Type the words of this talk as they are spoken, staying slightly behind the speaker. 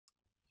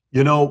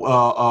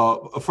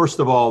First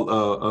of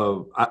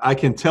all, I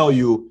can tell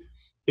you,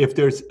 if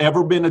there's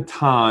ever been a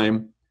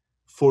time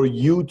for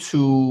you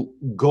to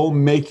go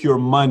make your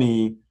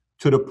money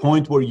to the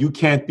point where you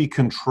can't be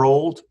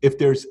controlled, if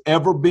there's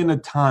ever been a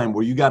time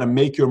where you got to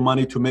make your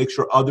money to make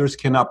sure others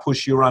cannot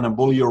push you around and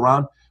bully you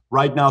around,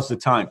 right now's the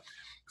time.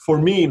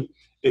 For me,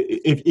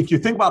 if you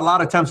think about a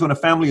lot of times when a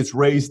family is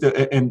raised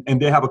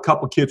and they have a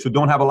couple kids who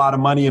don't have a lot of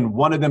money and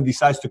one of them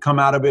decides to come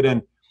out of it,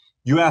 and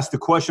you ask the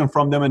question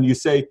from them and you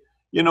say,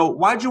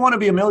 why'd you want to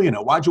be a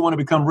millionaire? Why'd you want to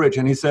become rich?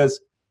 And he says,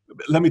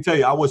 let me tell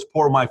you, I was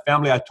poor in my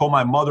family. I told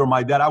my mother,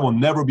 my dad, I will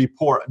never be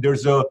poor.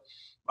 There's a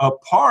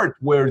part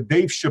where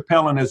Dave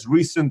Chappelle in his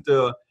recent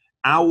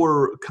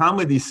hour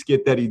comedy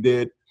skit that he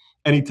did,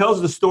 and he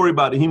tells the story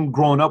about him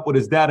growing up with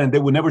his dad, and they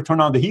would never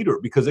turn on the heater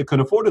because they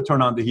couldn't afford to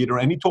turn on the heater.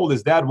 And he told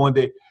his dad one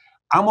day,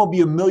 I'm going to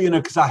be a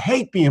millionaire because I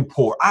hate being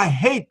poor. I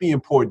hate being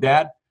poor,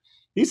 Dad.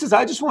 He says,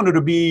 I just wanted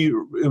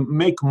to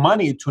make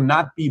money to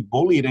not be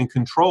bullied and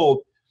controlled.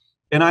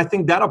 And I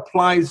think that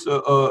applies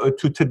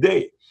to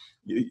today.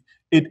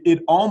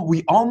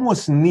 We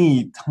almost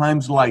need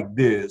times like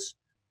this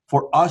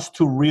for us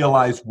to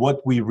realize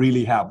what we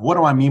really have. What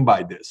do I mean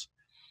by this?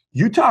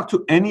 You talk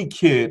to any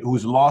kid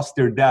who's lost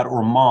their dad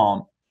or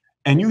mom,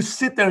 and you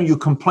sit there and you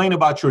complain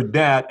about your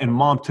dad and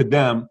mom to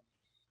them,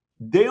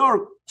 they are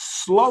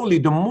slowly,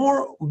 the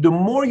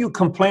more you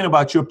complain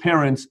about your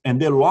parents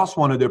and they lost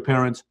one of their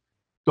parents,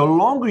 the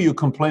longer you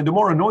complain, the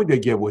more annoyed they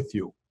get with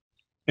you.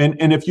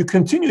 And if you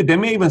continue, they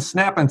may even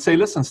snap and say,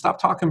 listen,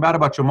 stop talking bad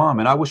about your mom.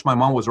 And I wish my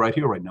mom was right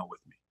here right now with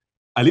me.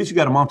 At least you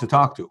got a mom to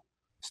talk to.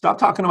 Stop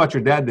talking about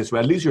your dad this way.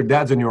 At least your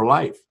dad's in your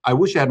life. I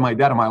wish I had my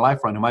dad in my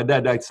life right now. My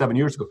dad died 7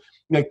 years ago.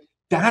 Like,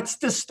 that's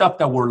the stuff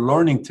that we're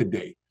learning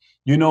today.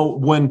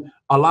 When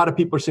a lot of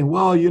people are saying,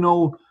 well,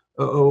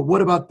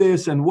 what about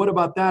this? And what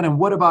about that? And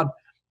what about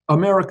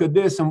America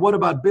this? And what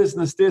about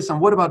business this? And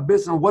what about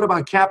business? And what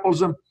about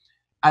capitalism?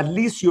 At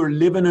least you're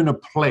living in a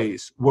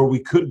place where we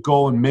could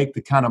go and make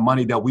the kind of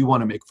money that we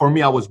want to make. For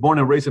me, I was born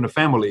and raised in a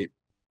family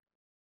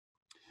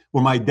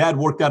where my dad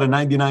worked at a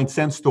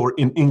 99-cent store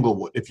in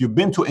Inglewood. If you've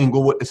been to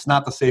Inglewood, it's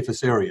not the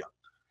safest area.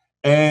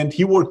 And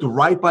he worked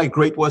right by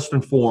Great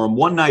Western Forum.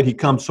 One night he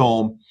comes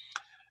home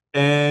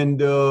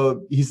and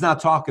he's not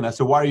talking. I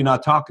said, why are you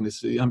not talking?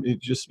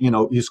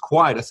 He's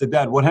quiet. I said,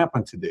 Dad, what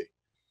happened today?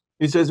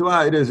 He says,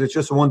 well, it's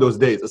just one of those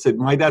days. I said,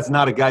 my dad's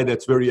not a guy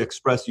that's very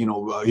expressive.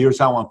 Here's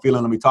how I'm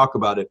feeling. Let me talk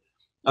about it.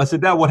 I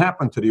said, Dad, what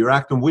happened today? You're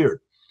acting weird.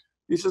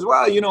 He says,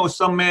 well,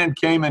 some man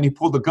came and he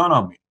pulled a gun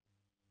on me.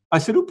 I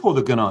said, who pulled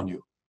a gun on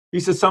you?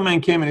 He says, some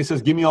man came and he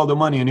says, give me all the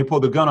money. And he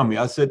pulled a gun on me.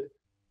 I said,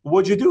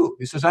 what'd you do?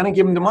 He says, I didn't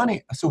give him the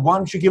money. I said, why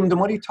don't you give him the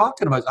money? What are you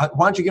talking about?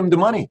 Why don't you give him the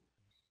money?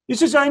 He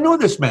says, I know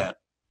this man.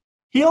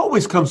 He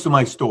always comes to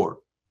my store.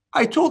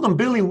 I told him,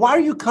 Billy, why are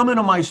you coming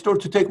to my store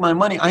to take my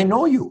money? I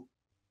know you.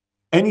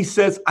 And he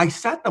says, I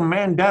sat the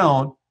man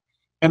down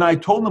and I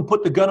told him,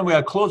 put the gun away.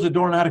 I closed the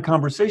door and I had a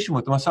conversation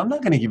with him. I said, I'm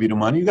not going to give you the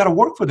money. You got to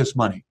work for this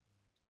money.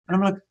 And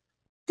I'm like,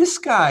 this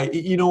guy,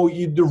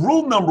 the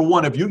rule number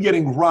one, if you're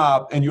getting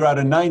robbed and you're at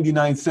a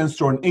 99-cent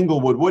store in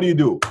Inglewood, what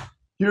do?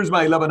 Here's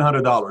my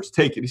 $1,100.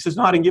 Take it. He says,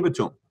 no, I didn't give it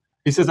to him.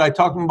 He says, I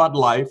talked to him about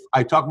life.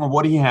 I talked to him about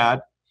what he had.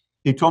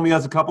 He told me he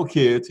has a couple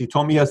kids. He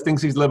told me he has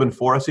things he's living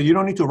for. I said, you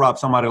don't need to rob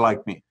somebody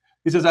like me.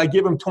 He says, I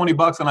give him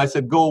 $20 and I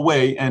said, go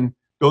away and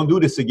don't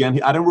do this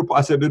again.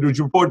 I said, did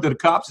you report to the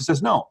cops? He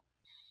says, no.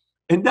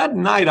 And that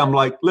night, I'm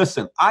like,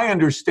 listen, I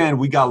understand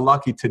we got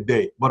lucky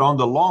today, but on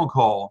the long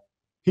haul,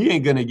 he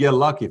ain't going to get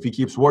lucky if he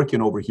keeps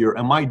working over here.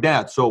 And my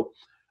dad, so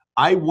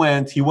he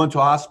went to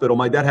a hospital.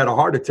 My dad had a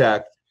heart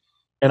attack.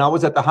 And I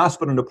was at the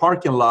hospital in the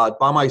parking lot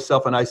by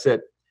myself. And I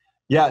said,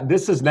 yeah,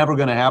 this is never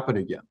going to happen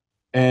again.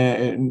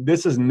 And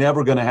this is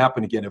never going to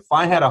happen again. If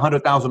I had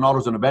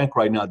 $100,000 in the bank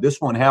right now,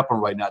 this won't happen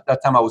right now. At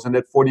that time, I was in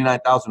that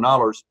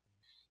 $49,000.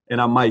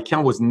 And my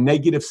account was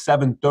negative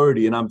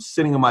 730, and I'm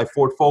sitting in my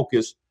Ford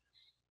Focus.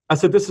 I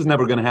said, this is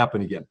never going to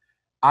happen again.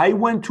 I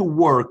went to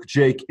work,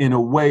 Jake, in a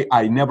way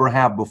I never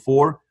have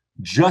before,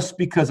 just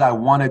because I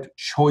wanted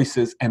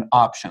choices and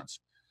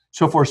options.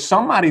 So for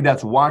somebody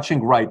that's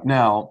watching right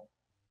now,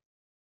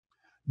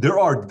 there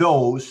are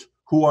those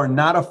who are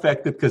not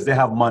affected because they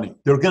have money.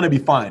 They're going to be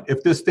fine.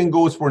 If this thing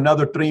goes for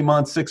another 3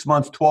 months, 6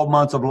 months, 12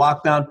 months of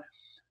lockdown,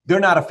 they're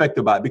not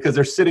affected by it because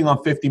they're sitting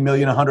on 50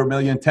 million, 100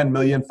 million, 10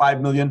 million,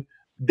 5 million.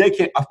 They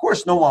can, of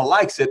course, no one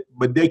likes it,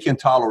 but they can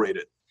tolerate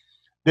it.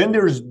 Then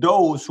there's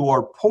those who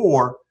are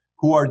poor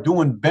who are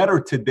doing better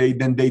today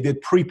than they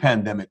did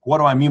pre-pandemic. What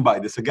do I mean by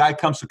this? A guy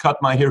comes to cut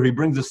my hair. He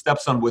brings his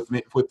stepson with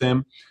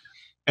him.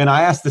 And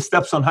I asked the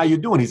stepson, how you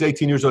doing? He's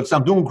 18 years old. I said,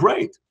 I'm doing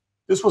great.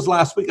 This was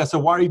last week. I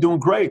said, why are you doing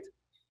great?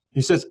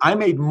 He says, I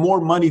made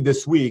more money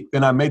this week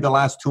than I made the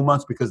last 2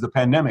 months because of the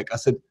pandemic. I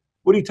said,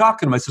 what are you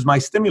talking about? He says, my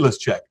stimulus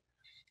check.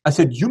 I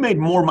said, you made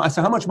more money. I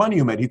said, how much money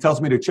you made? He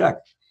tells me to check.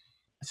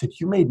 I said,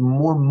 you made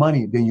more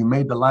money than you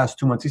made the last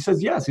 2 months. He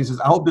says, yes. He says,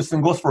 I hope this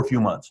thing goes for a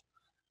few months.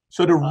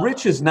 So the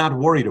rich is not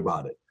worried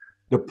about it.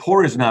 The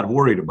poor is not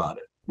worried about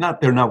it.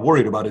 They're not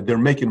worried about it. They're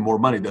making more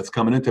money that's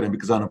coming into them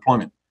because of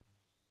unemployment.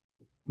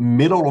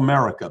 middle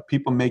America,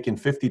 people making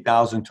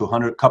 50,000 to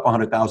 100, couple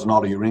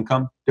 $100,000 your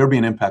income, they're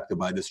being impacted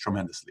by this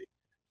tremendously.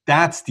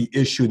 That's the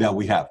issue that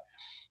we have.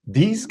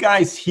 These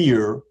guys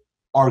here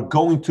are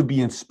going to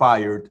be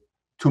inspired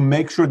to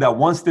make sure that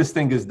once this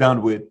thing is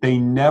done with, they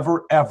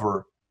never,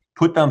 ever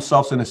put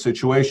themselves in a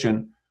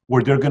situation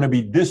where they're going to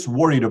be this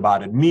worried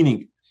about it.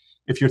 Meaning,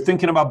 if you're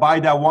thinking about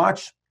buying that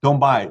watch, don't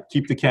buy it.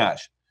 Keep the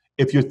cash.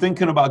 If you're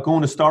thinking about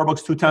going to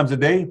Starbucks 2 times a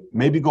day,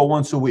 maybe go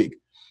once a week.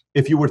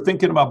 If you were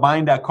thinking about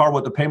buying that car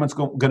with the payments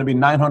going to be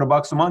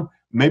 $900 a month,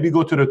 maybe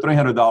go to the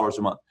 $300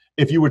 a month.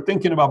 If you were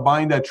thinking about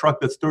buying that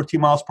truck that's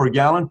 13 miles per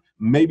gallon,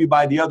 maybe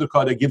buy the other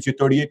car that gives you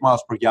 38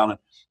 miles per gallon.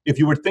 If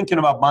you were thinking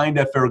about buying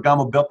that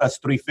Ferragamo belt that's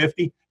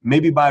 $350,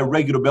 maybe buy a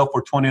regular belt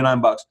for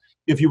 $29.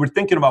 If you were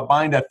thinking about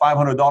buying that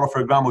 $500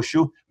 Ferragamo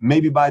shoe,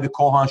 maybe buy the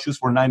Kohan shoes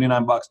for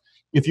 $99.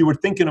 If you were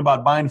thinking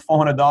about buying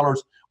 $400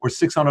 or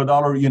 $600,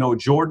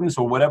 Jordans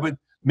or whatever,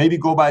 maybe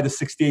go buy the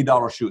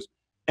 $68 shoes.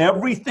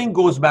 Everything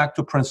goes back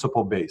to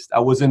principle based.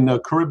 I was in the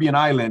Caribbean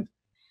island,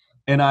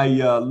 and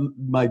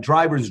my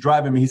driver's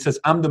driving me. He says,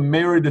 I'm the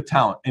mayor of the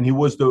town. And he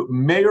was the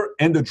mayor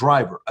and the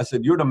driver. I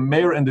said, you're the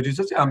mayor and the driver? He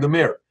says, yeah, I'm the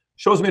mayor.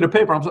 Shows me the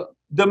paper. I'm like,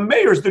 the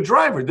mayor's the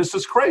driver. This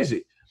is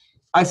crazy.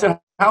 I said,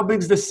 how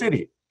big's the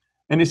city?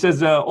 And he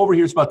says, over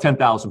here it's about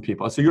 10,000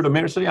 people. I said, you're the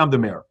mayor? He said, yeah, I'm the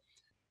mayor.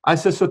 I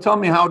said, so tell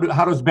me, how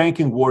does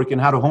banking work and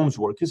how do homes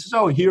work? He says,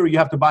 oh, here you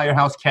have to buy your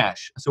house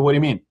cash. I said, what do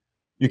you mean?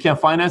 You can't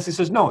finance? He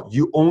says, no,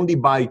 you only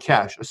buy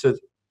cash. I said,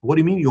 what do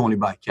you mean you only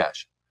buy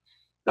cash?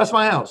 That's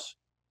my house.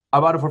 I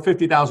bought it for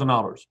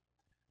 $50,000.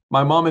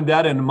 My mom and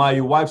dad and my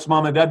wife's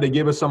mom and dad, they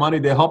gave us some money.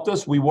 They helped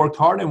us. We worked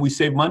hard and we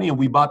saved money and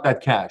we bought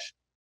that cash.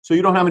 So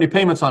you don't have any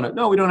payments on it?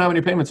 No, we don't have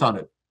any payments on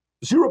it.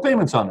 0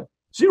 payments on it.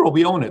 0,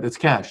 we own it. It's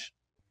cash.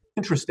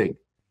 Interesting.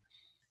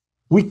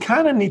 We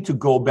kind of need to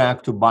go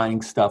back to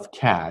buying stuff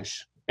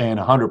cash and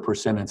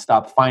 100% and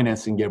stop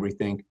financing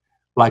everything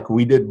like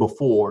we did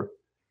before.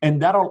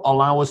 And that'll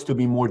allow us to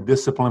be more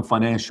disciplined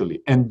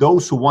financially. And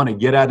those who want to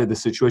get out of the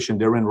situation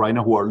they're in right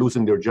now, who are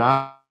losing their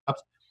jobs,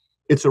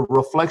 it's a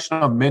reflection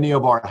of many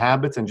of our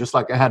habits. And just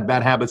like I had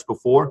bad habits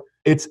before,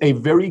 it's a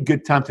very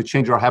good time to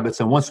change our habits.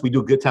 And once we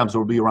do, good times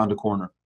will be around the corner.